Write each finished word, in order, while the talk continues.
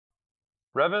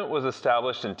Revant was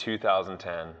established in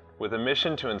 2010 with a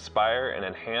mission to inspire and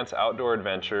enhance outdoor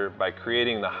adventure by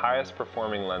creating the highest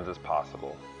performing lenses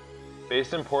possible.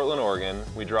 Based in Portland, Oregon,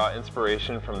 we draw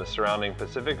inspiration from the surrounding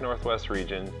Pacific Northwest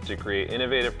region to create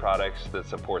innovative products that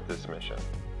support this mission.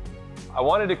 I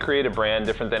wanted to create a brand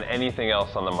different than anything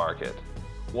else on the market.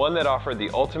 One that offered the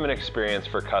ultimate experience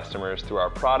for customers through our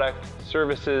product,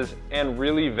 services, and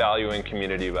really valuing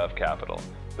community above capital,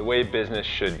 the way business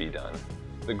should be done.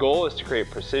 The goal is to create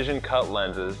precision cut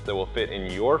lenses that will fit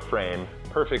in your frame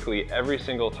perfectly every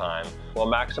single time while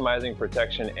maximizing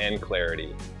protection and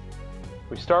clarity.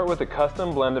 We start with a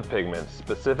custom blend of pigments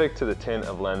specific to the tint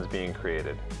of lens being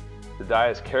created. The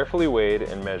dye is carefully weighed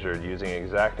and measured using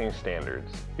exacting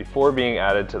standards before being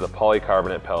added to the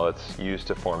polycarbonate pellets used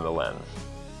to form the lens.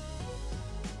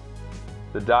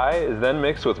 The dye is then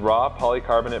mixed with raw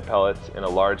polycarbonate pellets in a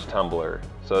large tumbler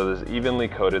so it is evenly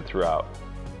coated throughout.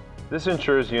 This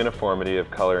ensures uniformity of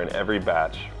color in every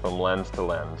batch from lens to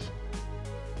lens.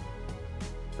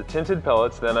 The tinted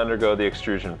pellets then undergo the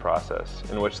extrusion process,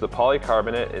 in which the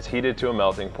polycarbonate is heated to a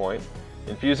melting point,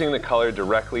 infusing the color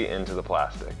directly into the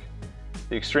plastic.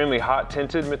 The extremely hot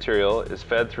tinted material is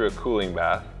fed through a cooling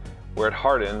bath, where it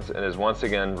hardens and is once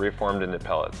again reformed into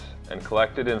pellets and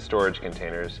collected in storage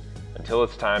containers until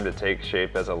it's time to take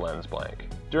shape as a lens blank.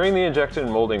 During the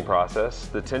injection molding process,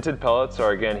 the tinted pellets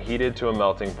are again heated to a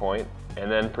melting point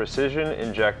and then precision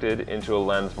injected into a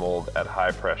lens mold at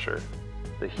high pressure.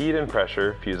 The heat and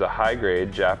pressure fuse a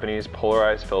high-grade Japanese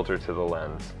polarized filter to the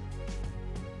lens.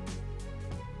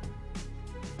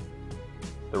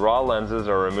 The raw lenses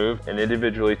are removed and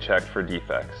individually checked for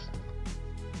defects.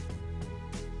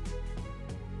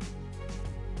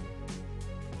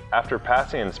 After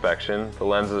passing inspection, the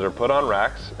lenses are put on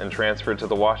racks and transferred to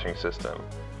the washing system,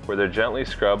 where they're gently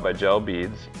scrubbed by gel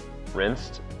beads,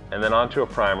 rinsed, and then onto a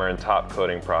primer and top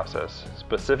coating process,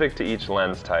 specific to each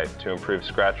lens type to improve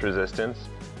scratch resistance,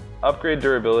 upgrade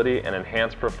durability, and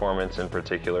enhance performance in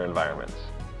particular environments.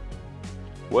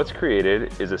 What's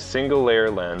created is a single layer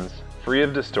lens, free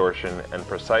of distortion and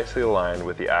precisely aligned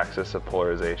with the axis of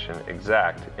polarization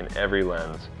exact in every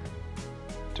lens.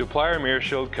 To apply our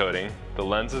MirrorShield coating, the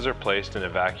lenses are placed in a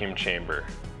vacuum chamber,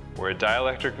 where a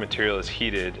dielectric material is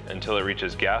heated until it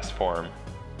reaches gas form,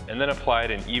 and then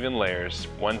applied in even layers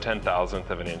 1/10,000th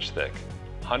of an inch thick,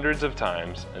 hundreds of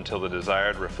times until the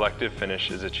desired reflective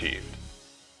finish is achieved.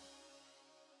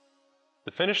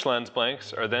 The finished lens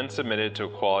blanks are then submitted to a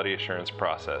quality assurance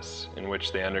process in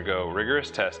which they undergo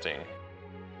rigorous testing,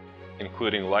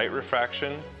 including light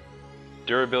refraction,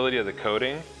 durability of the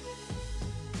coating,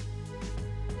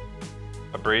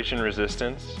 abrasion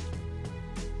resistance,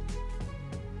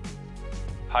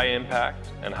 high impact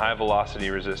and high velocity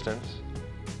resistance,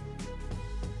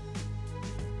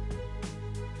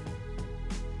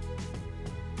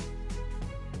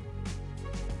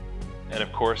 and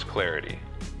of course clarity.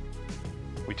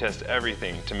 We test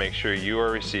everything to make sure you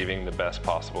are receiving the best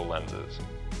possible lenses.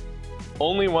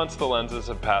 Only once the lenses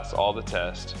have passed all the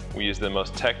tests, we use the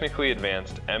most technically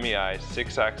advanced MEI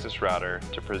 6-axis router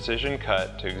to precision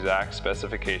cut to exact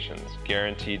specifications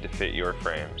guaranteed to fit your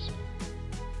frames.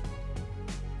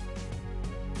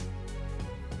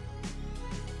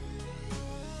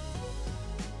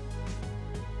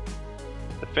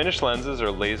 The finished lenses are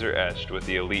laser etched with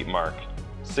the Elite mark,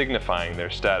 signifying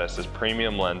their status as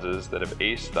premium lenses that have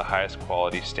aced the highest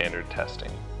quality standard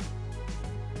testing.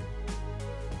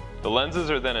 The lenses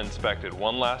are then inspected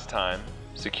one last time,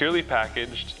 securely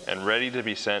packaged, and ready to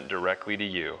be sent directly to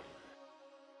you.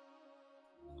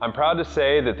 I'm proud to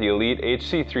say that the Elite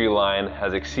HC3 line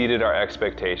has exceeded our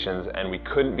expectations, and we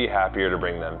couldn't be happier to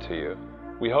bring them to you.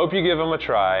 We hope you give them a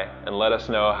try and let us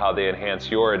know how they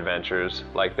enhance your adventures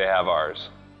like they have ours.